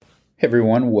Hey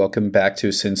everyone, welcome back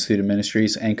to Sin Student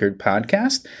Ministries Anchored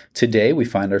Podcast. Today we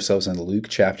find ourselves in Luke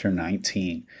chapter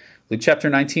 19. Luke chapter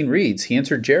 19 reads, He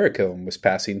entered Jericho and was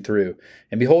passing through.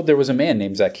 And behold, there was a man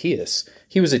named Zacchaeus.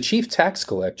 He was a chief tax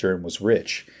collector and was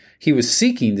rich. He was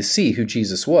seeking to see who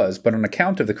Jesus was, but on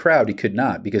account of the crowd he could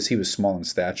not, because he was small in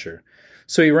stature.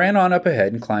 So he ran on up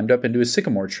ahead and climbed up into a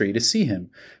sycamore tree to see him,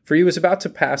 for he was about to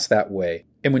pass that way.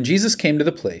 And when Jesus came to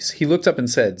the place, he looked up and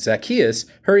said, Zacchaeus,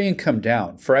 hurry and come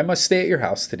down, for I must stay at your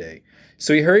house today.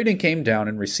 So he hurried and came down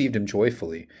and received him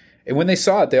joyfully. And when they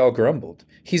saw it, they all grumbled.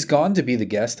 He's gone to be the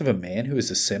guest of a man who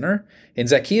is a sinner? And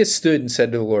Zacchaeus stood and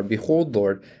said to the Lord, Behold,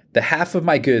 Lord, the half of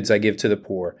my goods I give to the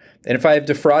poor, and if I have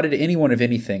defrauded anyone of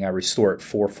anything, I restore it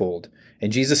fourfold.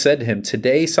 And Jesus said to him,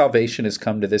 Today salvation has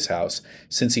come to this house,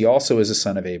 since he also is a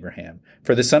son of Abraham.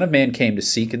 For the Son of Man came to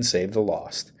seek and save the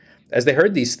lost. As they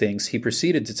heard these things, he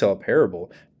proceeded to tell a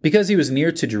parable, because he was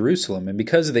near to Jerusalem, and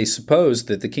because they supposed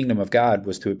that the kingdom of God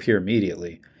was to appear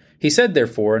immediately. He said,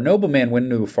 therefore, a nobleman went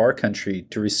into a far country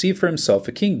to receive for himself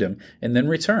a kingdom, and then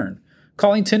return.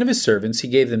 Calling 10 of his servants, he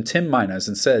gave them 10 minas,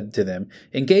 and said to them,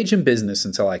 Engage in business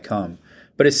until I come.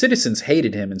 But his citizens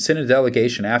hated him, and sent a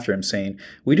delegation after him, saying,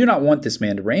 We do not want this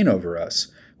man to reign over us.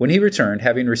 When he returned,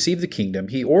 having received the kingdom,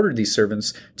 he ordered these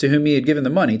servants to whom he had given the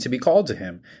money to be called to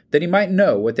him, that he might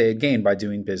know what they had gained by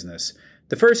doing business.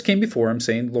 The first came before him,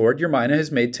 saying, Lord, your mina has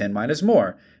made 10 minas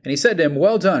more. And he said to him,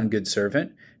 Well done, good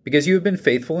servant. Because you have been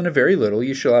faithful in a very little,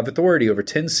 you shall have authority over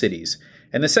 10 cities.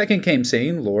 And the second came,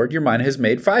 saying, Lord, your mina has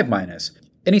made 5 minas.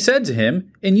 And he said to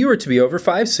him, And you are to be over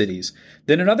 5 cities.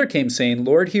 Then another came, saying,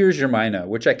 Lord, here is your mina,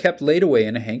 which I kept laid away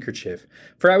in a handkerchief.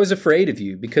 For I was afraid of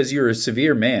you, because you are a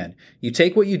severe man. You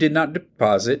take what you did not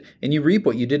deposit, and you reap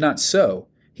what you did not sow.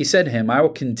 He said to him, I will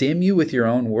condemn you with your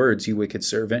own words, you wicked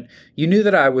servant. You knew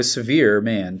that I was a severe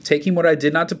man, taking what I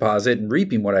did not deposit, and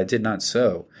reaping what I did not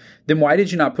sow. Then why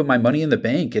did you not put my money in the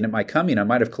bank, and at my coming I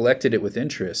might have collected it with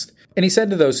interest? And he said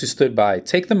to those who stood by,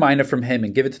 Take the mina from him,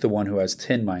 and give it to the one who has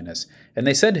 10 minas. And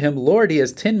they said to him, Lord, he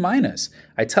has 10 minas.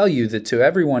 I tell you that to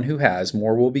everyone who has,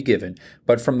 more will be given,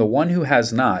 but from the one who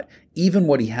has not, even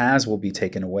what he has will be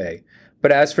taken away.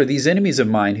 But as for these enemies of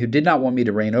mine who did not want me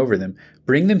to reign over them,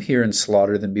 bring them here and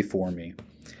slaughter them before me.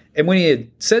 And when he had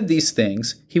said these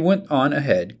things, he went on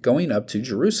ahead, going up to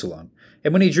Jerusalem.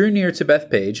 And when he drew near to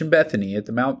Bethpage and Bethany at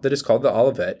the mount that is called the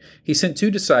Olivet, he sent 2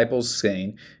 disciples,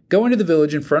 saying, Go into the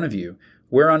village in front of you,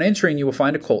 where on entering you will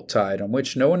find a colt tied, on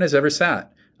which no one has ever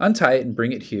sat. Untie it and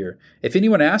bring it here. If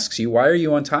anyone asks you, Why are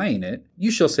you untying it? You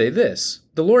shall say this,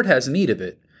 The Lord has need of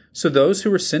it. So those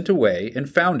who were sent away and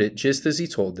found it just as he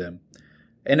told them.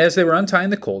 And as they were untying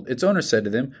the colt, its owner said to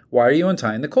them, Why are you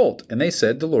untying the colt? And they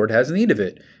said, The Lord has need of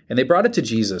it. And they brought it to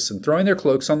Jesus, and throwing their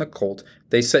cloaks on the colt,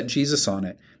 they set Jesus on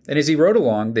it. And as he rode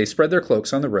along, they spread their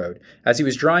cloaks on the road. As he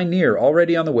was drawing near,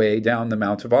 already on the way down the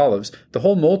Mount of Olives, the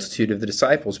whole multitude of the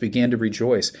disciples began to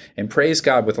rejoice, and praise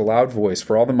God with a loud voice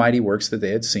for all the mighty works that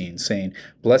they had seen, saying,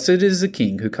 Blessed is the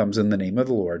King who comes in the name of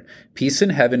the Lord, peace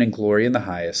in heaven and glory in the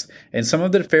highest. And some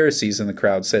of the Pharisees in the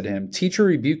crowd said to him, Teacher,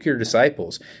 rebuke your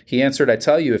disciples. He answered, I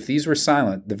tell you, if these were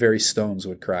silent, the very stones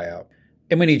would cry out.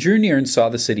 And when he drew near and saw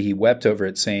the city, he wept over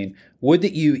it, saying, Would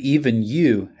that you, even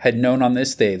you, had known on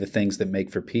this day the things that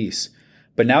make for peace.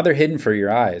 But now they're hidden for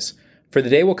your eyes. For the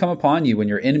day will come upon you when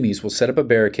your enemies will set up a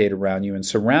barricade around you and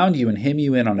surround you and hem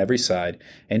you in on every side,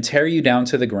 and tear you down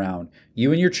to the ground,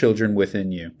 you and your children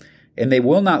within you. And they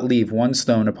will not leave one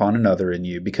stone upon another in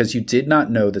you, because you did not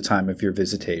know the time of your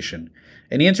visitation.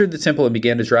 And he entered the temple and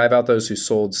began to drive out those who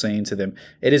sold, saying to them,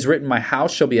 It is written, My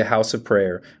house shall be a house of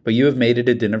prayer, but you have made it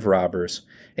a den of robbers.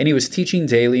 And he was teaching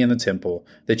daily in the temple.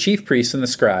 The chief priests and the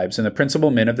scribes and the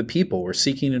principal men of the people were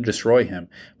seeking to destroy him,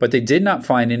 but they did not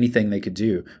find anything they could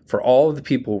do, for all of the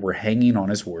people were hanging on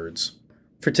his words.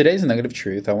 For today's nugget of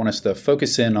truth, I want us to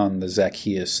focus in on the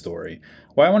Zacchaeus story.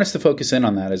 Why I want us to focus in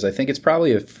on that is I think it's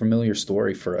probably a familiar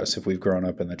story for us if we've grown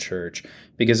up in the church,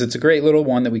 because it's a great little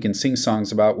one that we can sing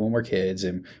songs about when we're kids,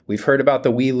 and we've heard about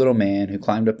the wee little man who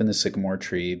climbed up in the sycamore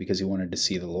tree because he wanted to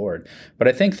see the Lord. But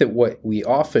I think that what we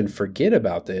often forget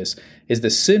about this is the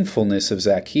sinfulness of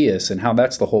Zacchaeus and how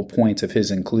that's the whole point of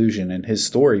his inclusion and his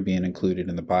story being included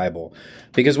in the Bible.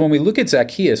 Because when we look at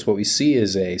Zacchaeus, what we see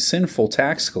is a sinful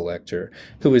tax collector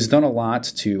who has done a lot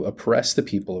to oppress the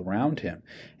people around him.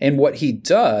 And what he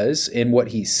does and what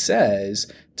he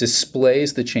says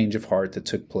displays the change of heart that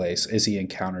took place as he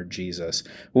encountered Jesus.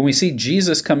 When we see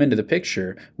Jesus come into the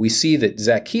picture, we see that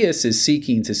Zacchaeus is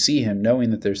seeking to see him, knowing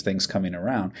that there's things coming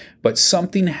around. But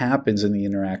something happens in the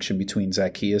interaction between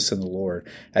Zacchaeus and the Lord,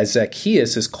 as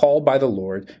Zacchaeus is called by the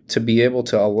Lord to be able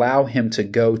to allow him to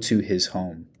go to his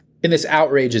home. And this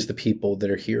outrages the people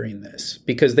that are hearing this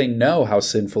because they know how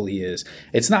sinful he is.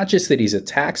 It's not just that he's a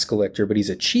tax collector, but he's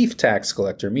a chief tax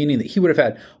collector, meaning that he would have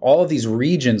had all of these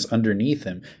regions underneath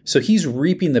him. So he's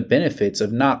reaping the benefits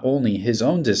of not only his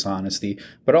own dishonesty,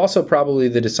 but also probably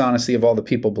the dishonesty of all the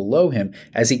people below him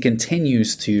as he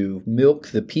continues to milk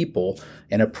the people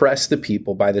and oppress the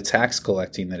people by the tax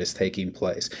collecting that is taking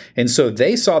place. And so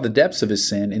they saw the depths of his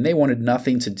sin and they wanted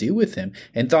nothing to do with him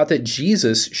and thought that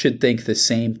Jesus should think the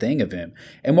same thing of him.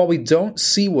 And while we don't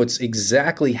see what's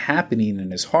exactly happening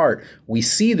in his heart, we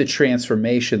see the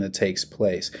transformation that takes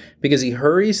place because he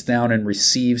hurries down and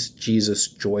receives Jesus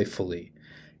joyfully.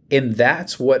 And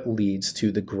that's what leads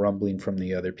to the grumbling from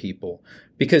the other people.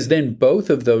 Because then both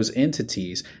of those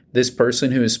entities, this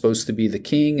person who is supposed to be the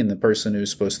king and the person who is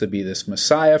supposed to be this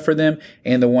Messiah for them,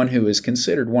 and the one who is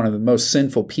considered one of the most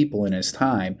sinful people in his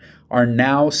time, are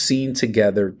now seen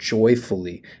together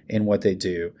joyfully in what they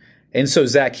do. And so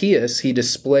Zacchaeus, he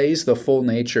displays the full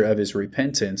nature of his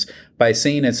repentance by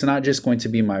saying it's not just going to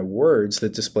be my words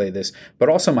that display this, but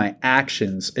also my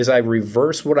actions as I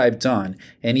reverse what I've done,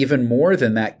 and even more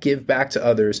than that, give back to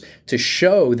others to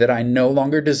show that I no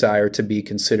longer desire to be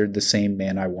considered the same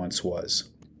man I once was.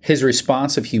 His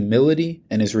response of humility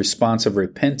and his response of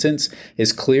repentance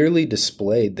is clearly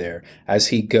displayed there as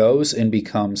he goes and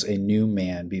becomes a new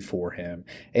man before him.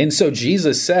 And so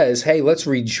Jesus says, hey, let's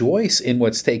rejoice in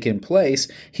what's taken place.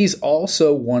 He's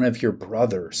also one of your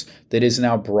brothers that is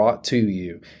now brought to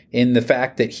you in the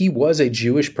fact that he was a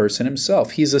Jewish person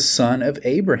himself. He's a son of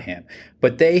Abraham,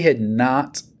 but they had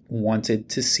not wanted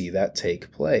to see that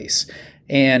take place.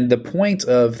 And the point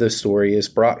of the story is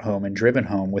brought home and driven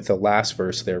home with the last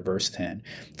verse there, verse 10.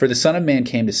 For the Son of Man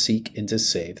came to seek and to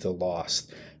save the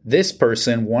lost. This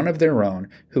person, one of their own,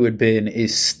 who had been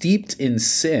steeped in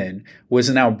sin, was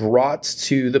now brought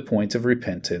to the point of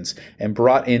repentance and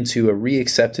brought into a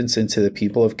reacceptance into the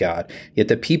people of God. Yet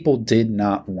the people did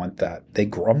not want that. They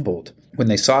grumbled. When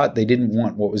they saw it, they didn't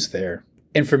want what was there.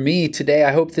 And for me today,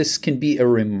 I hope this can be a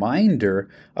reminder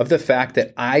of the fact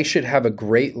that I should have a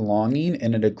great longing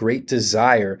and a great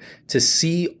desire to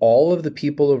see all of the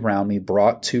people around me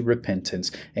brought to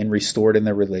repentance and restored in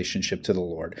their relationship to the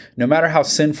Lord. No matter how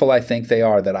sinful I think they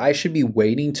are, that I should be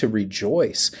waiting to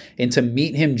rejoice and to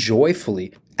meet him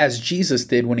joyfully, as Jesus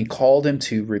did when he called him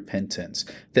to repentance,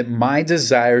 that my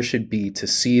desire should be to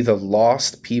see the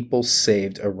lost people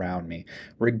saved around me,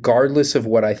 regardless of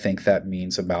what I think that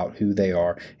means about who they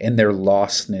are and their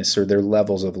lostness or their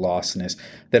levels of lostness,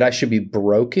 that I should be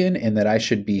broken and that I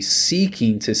should be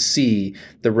seeking to see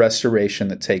the restoration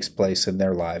that takes place in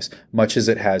their lives, much as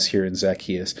it has here in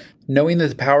Zacchaeus, knowing that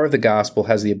the power of the gospel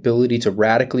has the ability to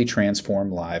radically transform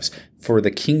lives for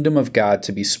the kingdom of God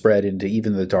to be spread into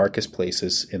even the darkest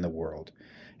places in the world.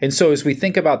 And so as we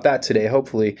think about that today,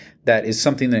 hopefully that is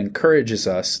something that encourages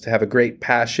us to have a great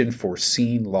passion for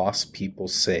seeing lost people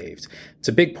saved. It's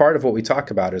a big part of what we talk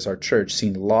about as our church,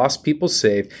 seeing lost people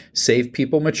saved, saved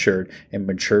people matured, and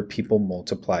mature people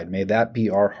multiplied. May that be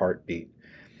our heartbeat.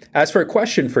 As for a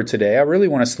question for today, I really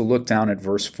want us to look down at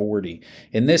verse 40.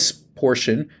 In this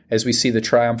portion, as we see the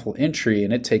triumphal entry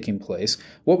and it taking place,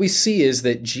 what we see is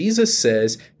that Jesus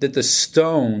says that the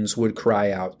stones would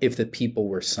cry out if the people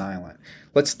were silent.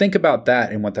 Let's think about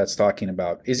that and what that's talking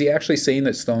about. Is he actually saying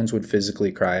that stones would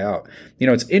physically cry out? You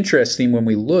know, it's interesting when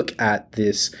we look at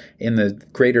this in the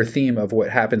greater theme of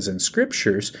what happens in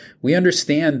scriptures, we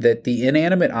understand that the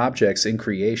inanimate objects in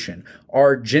creation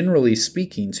are generally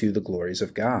speaking to the glories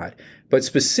of God. But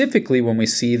specifically when we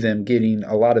see them getting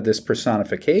a lot of this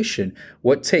personification,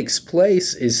 what takes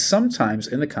place is sometimes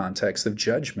in the context of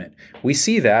judgment. We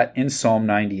see that in Psalm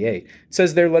 98. It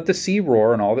says there, let the sea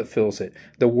roar and all that fills it,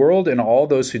 the world and all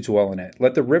those who dwell in it.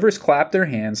 Let the rivers clap their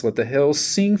hands, let the hills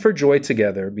sing for joy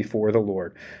together before the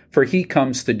Lord. For he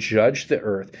comes to judge the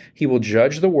earth. He will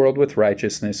judge the world with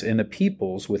righteousness and the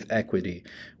peoples with equity.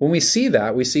 When we see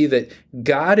that, we see that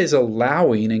God is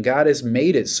allowing and God has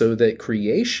made it so that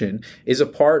creation is a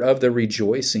part of the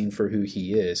rejoicing for who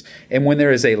he is. And when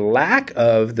there is a lack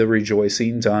of the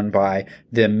rejoicing done by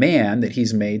the man that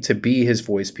he's made to be his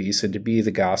voice piece and to be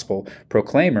the gospel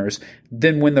proclaimers,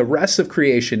 then when the rest of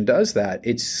creation does that,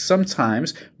 it's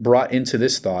sometimes brought into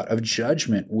this thought of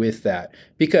judgment with that,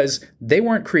 because they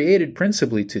weren't created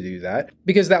principally to do that,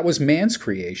 because that was man's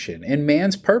creation and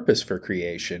man's purpose for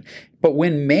creation. But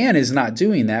when man is not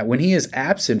doing that, when he is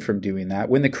absent from doing that,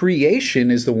 when the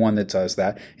creation is the one that does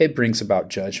that, it brings about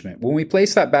judgment. When we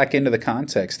place that back into the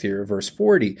context here of verse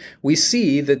 40, we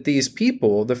see that these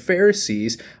people, the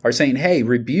Pharisees, are saying, hey,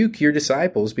 rebuke your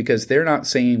disciples because they're not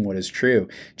saying what is true.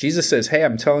 Jesus says, hey,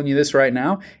 I'm telling you this right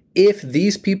now. If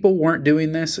these people weren't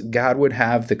doing this, God would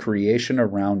have the creation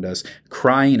around us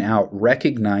crying out,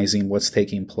 recognizing what's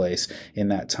taking place in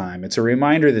that time. It's a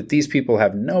reminder that these people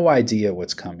have no idea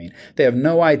what's coming. They have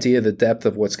no idea the depth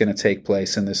of what's going to take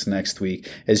place in this next week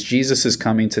as Jesus is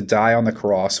coming to die on the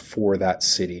cross for that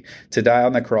city, to die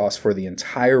on the cross for the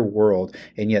entire world,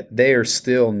 and yet they are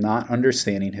still not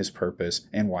understanding his purpose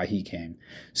and why he came.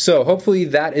 So hopefully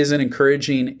that is an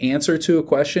encouraging answer to a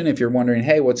question. If you're wondering,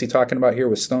 hey, what's he talking about here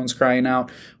with stones crying out?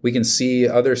 We can see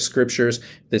other scriptures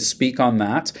that speak on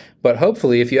that. But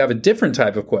hopefully, if you have a different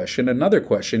type of question, another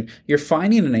question, you're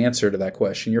finding an answer to that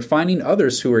question. You're finding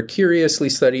others who are curiously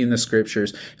studying the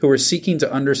scriptures, who are seeking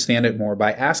to understand it more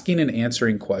by asking and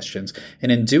answering questions.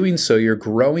 And in doing so, you're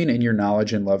growing in your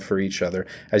knowledge and love for each other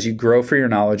as you grow for your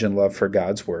knowledge and love for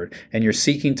God's word. And you're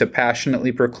seeking to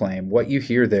passionately proclaim what you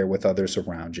hear there with others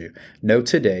around you. Know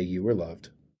today you are loved.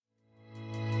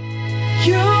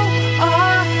 You